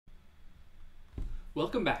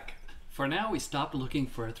Welcome back. For now, we stopped looking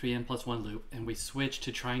for a 3n+1 loop and we switched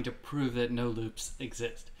to trying to prove that no loops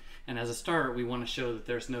exist. And as a start, we want to show that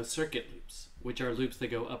there's no circuit loops, which are loops that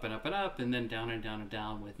go up and up and up and then down and down and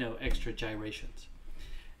down with no extra gyrations.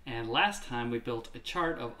 And last time we built a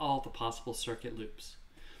chart of all the possible circuit loops.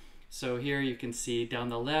 So here you can see down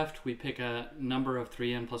the left, we pick a number of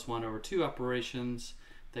 3n+1 over 2 operations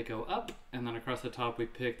that go up, and then across the top we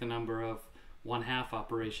pick the number of 1/2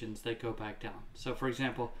 operations that go back down. So for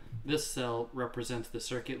example, this cell represents the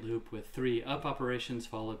circuit loop with 3 up operations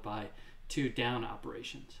followed by 2 down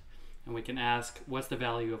operations. And we can ask, what's the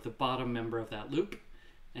value of the bottom member of that loop?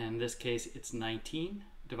 And in this case, it's 19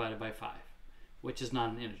 divided by 5, which is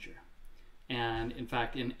not an integer. And in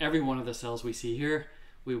fact, in every one of the cells we see here,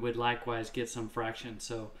 we would likewise get some fraction.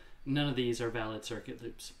 So none of these are valid circuit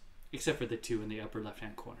loops, except for the 2 in the upper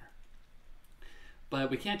left-hand corner. But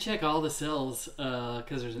we can't check all the cells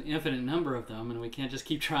because there's an infinite number of them, and we can't just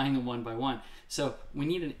keep trying them one by one. So we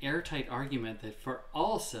need an airtight argument that for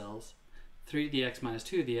all cells, 3 to the x minus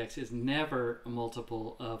 2 to the x is never a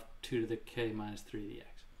multiple of 2 to the k minus 3 to the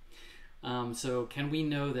x. So can we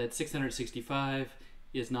know that 665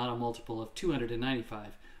 is not a multiple of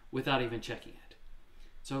 295 without even checking it?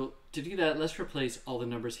 So to do that, let's replace all the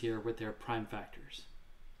numbers here with their prime factors.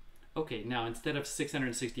 Okay, now instead of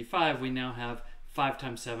 665, we now have 5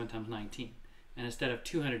 times 7 times 19. And instead of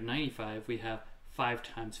 295, we have 5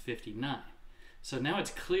 times 59. So now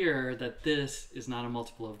it's clear that this is not a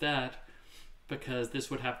multiple of that because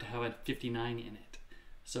this would have to have a 59 in it.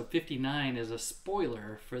 So 59 is a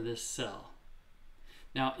spoiler for this cell.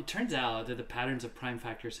 Now, it turns out that the patterns of prime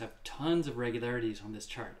factors have tons of regularities on this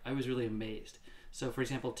chart. I was really amazed. So for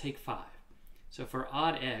example, take 5. So for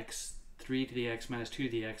odd x, 3 to the x minus 2 to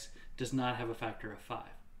the x does not have a factor of 5.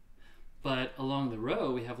 But along the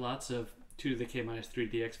row, we have lots of 2 to the k minus 3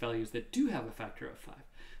 to the x values that do have a factor of 5.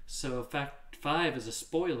 So fact 5 is a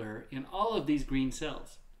spoiler in all of these green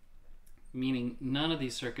cells, meaning none of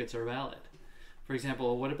these circuits are valid. For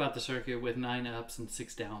example, what about the circuit with 9 ups and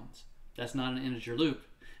 6 downs? That's not an integer loop,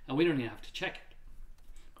 and we don't even have to check it.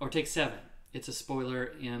 Or take 7. It's a spoiler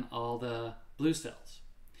in all the blue cells.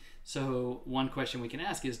 So one question we can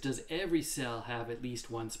ask is, does every cell have at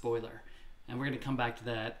least one spoiler? And we're going to come back to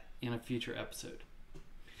that in a future episode.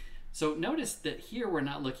 So notice that here we're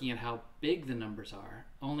not looking at how big the numbers are,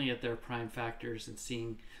 only at their prime factors and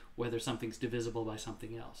seeing whether something's divisible by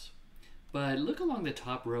something else. But look along the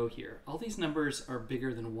top row here. All these numbers are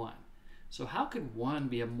bigger than 1. So how could 1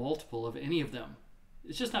 be a multiple of any of them?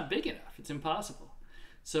 It's just not big enough. It's impossible.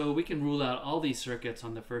 So we can rule out all these circuits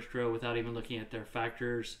on the first row without even looking at their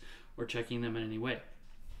factors or checking them in any way.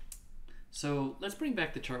 So let's bring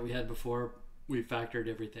back the chart we had before we factored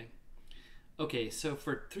everything. Okay, so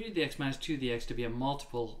for 3 to the x minus 2 to the x to be a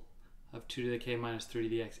multiple of 2 to the k minus 3 to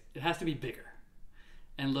the x, it has to be bigger.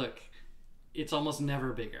 And look, it's almost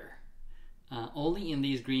never bigger. Only in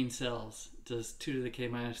these green cells does 2 to the k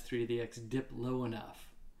minus 3 to the x dip low enough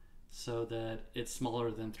so that it's smaller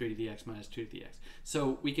than 3 to the x minus 2 to the x.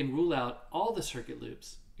 So we can rule out all the circuit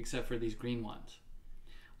loops except for these green ones.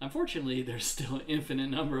 Unfortunately, there's still an infinite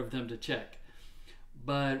number of them to check.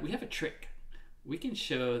 But we have a trick. We can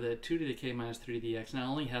show that 2 to the k minus 3 to the x not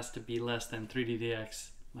only has to be less than 3 to the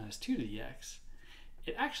x minus 2 to the x,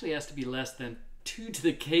 it actually has to be less than 2 to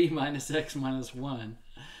the k minus x minus 1,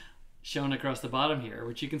 shown across the bottom here,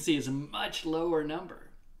 which you can see is a much lower number.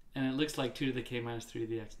 And it looks like 2 to the k minus 3 to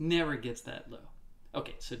the x never gets that low.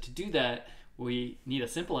 Okay, so to do that, we need a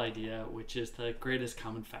simple idea, which is the greatest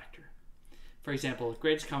common factor. For example,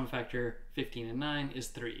 greatest common factor 15 and 9 is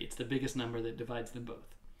 3. It's the biggest number that divides them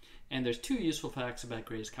both. And there's 2 useful facts about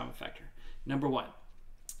greatest common factor. Number 1,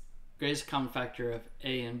 greatest common factor of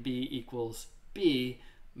a and b equals b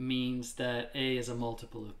means that a is a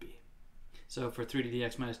multiple of b. So for 3 to the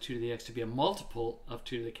x minus 2 to the x to be a multiple of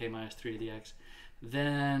 2 to the k minus 3 to the x,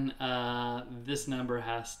 then this number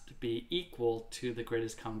has to be equal to the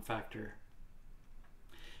greatest common factor.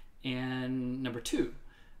 And number 2,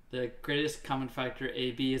 the greatest common factor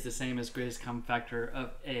AB is the same as greatest common factor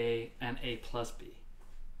of A and A plus B.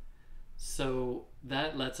 So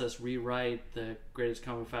that lets us rewrite the greatest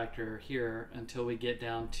common factor here until we get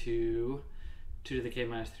down to 2 to the k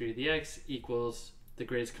minus 3 to the x equals the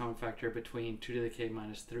greatest common factor between 2 to the k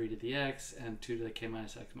minus 3 to the x and 2 to the k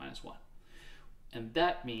minus x minus 1. And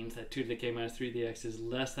that means that 2 to the k minus 3 to the x is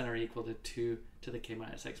less than or equal to 2 to the k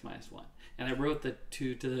minus x minus 1. And I wrote the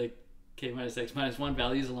 2 to the k minus x minus 1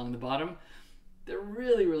 values along the bottom. They're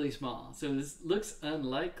really, really small. So this looks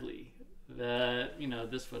unlikely that,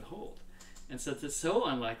 this would hold. And since it's so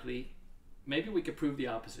unlikely, maybe we could prove the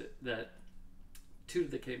opposite, that 2 to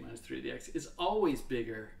the k minus 3 to the x is always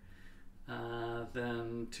bigger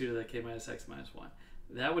than 2 to the k minus x minus 1.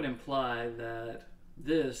 That would imply that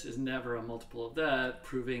this is never a multiple of that,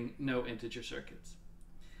 proving no integer circuits.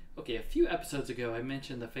 Okay, a few episodes ago I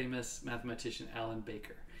mentioned the famous mathematician Alan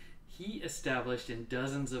Baker. He established in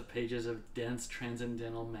dozens of pages of dense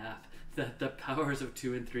transcendental math that the powers of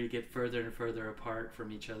 2 and 3 get further and further apart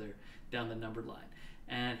from each other down the numbered line.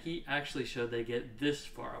 And he actually showed they get this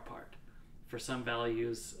far apart for some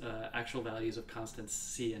values, actual values of constants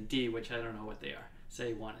c and d, which I don't know what they are,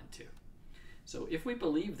 say 1 and 2. So if we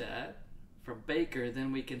believe that from Baker,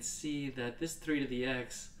 then we can see that this 3 to the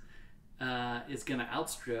x is going to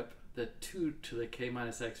outstrip the 2 to the k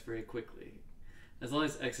minus x very quickly. As long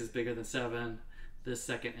as x is bigger than 7, this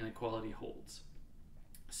second inequality holds.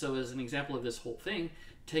 So as an example of this whole thing,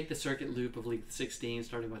 take the circuit loop of length 16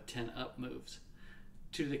 starting with 10 up moves.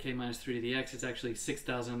 2 to the k minus 3 to the x is actually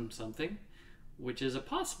 6,000 something, which is a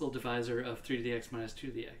possible divisor of 3 to the x minus 2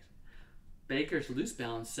 to the x. Baker's loose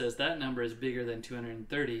balance says that number is bigger than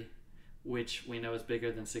 230, which we know is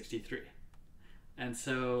bigger than 63. And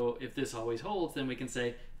so if this always holds, then we can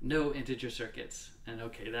say no integer circuits. And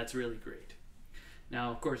okay, that's really great. Now,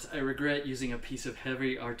 of course, I regret using a piece of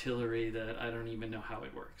heavy artillery that I don't even know how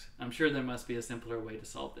it works. I'm sure there must be a simpler way to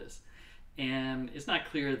solve this. And it's not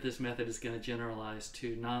clear that this method is going to generalize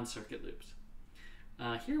to non-circuit loops.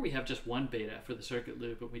 Here we have just one beta for the circuit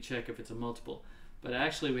loop, and we check if it's a multiple. But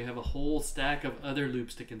actually we have a whole stack of other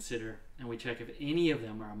loops to consider, and we check if any of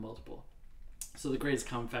them are a multiple. So the greatest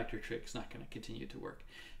common factor trick is not going to continue to work.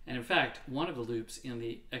 And in fact, one of the loops in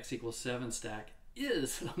the x equals 7 stack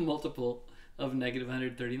is a multiple of negative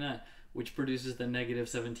 139, which produces the negative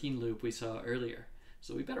 17 loop we saw earlier.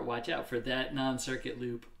 So we better watch out for that non-circuit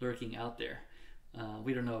loop lurking out there.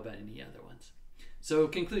 We don't know about any other ones. So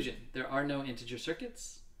conclusion, there are no integer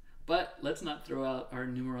circuits, but let's not throw out our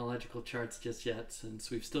numerological charts just yet,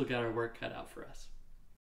 since we've still got our work cut out for us.